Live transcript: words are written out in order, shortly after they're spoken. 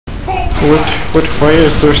Why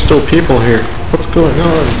is there still people here? What's going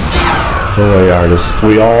on? Go away, artists.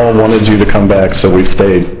 We all wanted you to come back, so we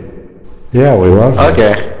stayed. Yeah, we love you.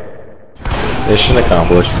 Okay. Mission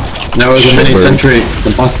accomplished. No, as a mini-sentry, it's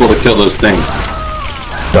impossible to kill those things.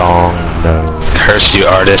 Dong, no. Curse you,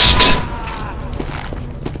 artist.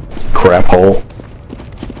 Crap hole.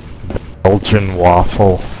 Belgian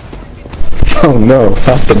waffle. Oh no,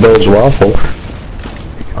 not the Belgewaf.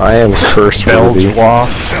 I am first Belgewaf.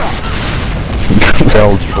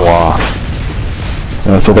 Belgewaf.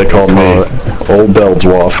 That's what they called me. Old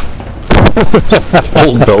Belgewaf.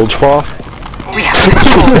 Old Belgewaf? We have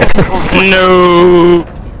secured the control point. No.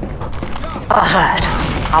 Alert.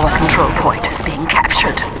 Our control point is being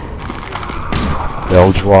captured.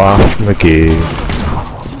 Belgewaf McGee.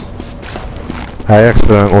 I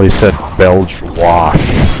accidentally said Belgewaf.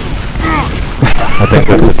 I think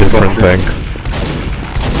that's a different thing.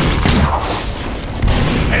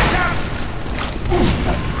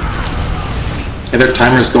 Hey, their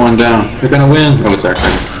timer's going down. They're gonna win. Oh, it's our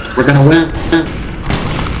timer. We're gonna win.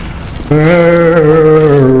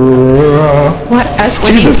 What? As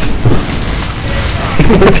winning? Jesus!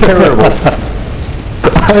 You're terrible.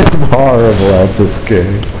 I'm horrible at this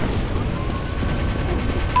game.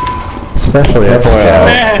 Especially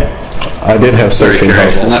FYI. I did have Sorry, 13 Carrie,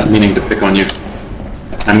 I'm health. not meaning to pick on you.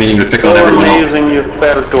 I'm meaning to pick on everyone else. You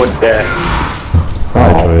fell to death.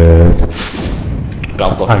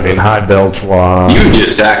 I mean, hi Belgewaf. You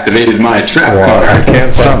just activated my trap I card.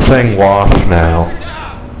 can't stop saying waff now.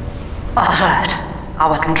 Alert.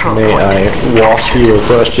 Our control May point is I being waft captured. you a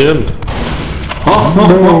question?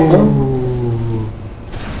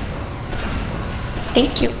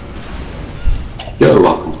 Thank you. You're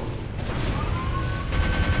welcome.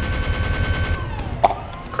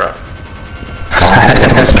 Crap.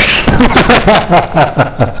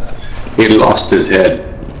 He lost his head.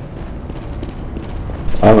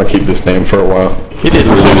 I'm gonna keep this name for a while. He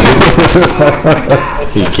didn't lose it.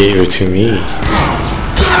 He gave it to me.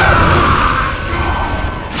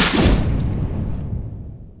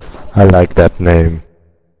 I like that name.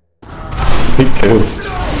 Me too.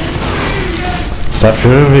 Stop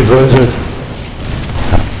shooting me, Blizzard.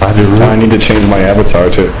 I need to change my avatar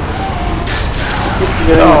too.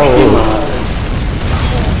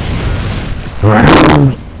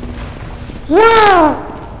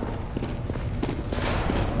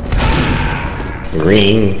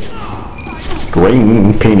 Green.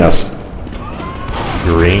 Green penis.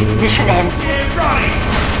 Green. Mission ends.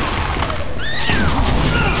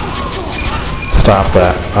 Stop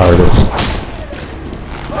that, artist.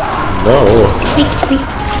 No.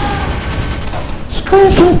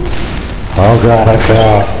 Oh god, I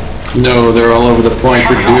fell. No, they're all over the point.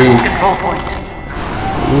 We're doomed. Control point.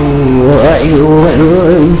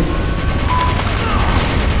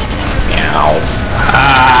 Meow.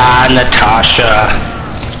 Ah, Natasha.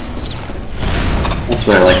 That's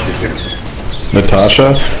what I like to hear.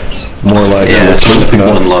 Natasha? More like Yeah, That's the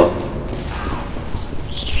people in no. love.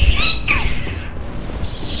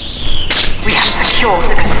 We have secured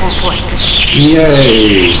the control point.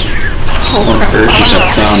 Yay! On earth is that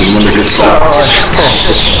sound and wonder just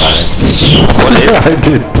What if? I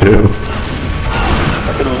did too.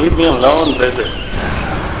 Fucking leave me alone, Blizzard.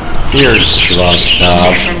 You're drunk,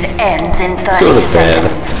 Knob. Mission ends in 30 Go to bed.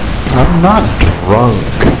 seconds. I'm not drunk.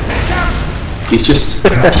 He's just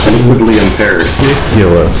liquidly impaired.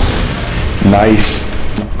 Ridiculous. Nice.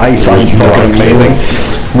 Nice, I'm fucking amazing.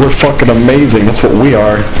 We're fucking amazing, that's what we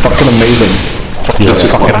are. Fucking amazing. That's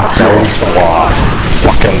just Fucking one. Belgewaf.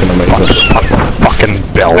 Fucking amazing. Fucking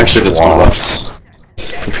Actually, that's one of Belgewaf. us.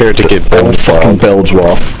 Prepare to get Old fucking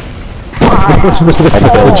Belgewaf. I'm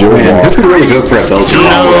Belgian. Man, who could really go for a Belgian?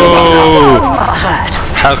 No! Alert.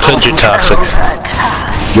 How could you, Toxic?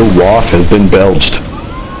 Your waff has been belched.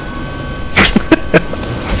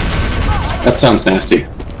 That sounds nasty.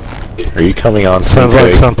 Are you coming on? Sounds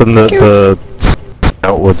like something that the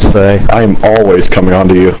scout would say. I am always coming on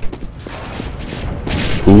to you.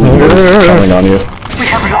 Who is coming on you? We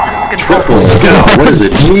have lost control. Triple scout, what does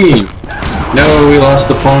it mean? No, we lost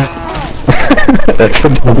the point.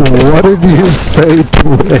 What did you say to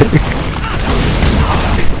it?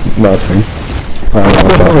 Nothing. I don't know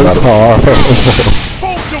what to talk about it.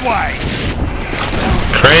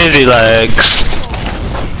 Crazy legs.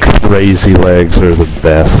 Crazy legs are the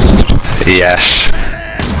best. Yes.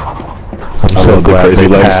 I'm I so love the glad crazy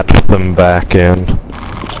they legs. patched them back in.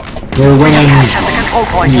 We're winning. Capture the control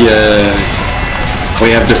point. Yeah. We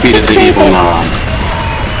have defeated the evil mob.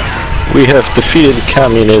 We have defeated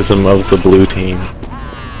communism of the blue team.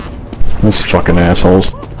 Those fucking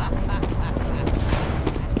assholes.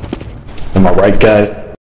 Am I right, guys?